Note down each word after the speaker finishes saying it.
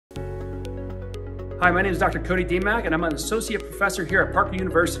Hi, my name is Dr. Cody Dimak, and I'm an associate professor here at Parker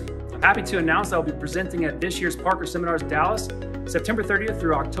University. I'm happy to announce that I'll be presenting at this year's Parker Seminars Dallas, September 30th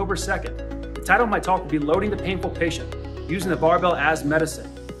through October 2nd. The title of my talk will be Loading the Painful Patient, Using the Barbell as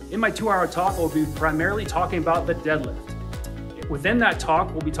Medicine. In my 2-hour talk, I'll be primarily talking about the deadlift. Within that talk,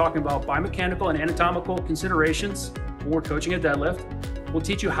 we'll be talking about biomechanical and anatomical considerations when we're coaching a deadlift. We'll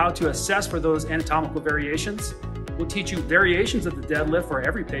teach you how to assess for those anatomical variations. We'll teach you variations of the deadlift for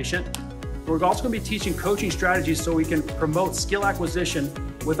every patient. We're also going to be teaching coaching strategies so we can promote skill acquisition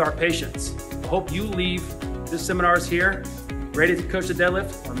with our patients. I hope you leave this seminars here ready to coach the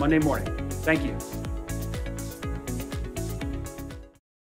deadlift on Monday morning. Thank you.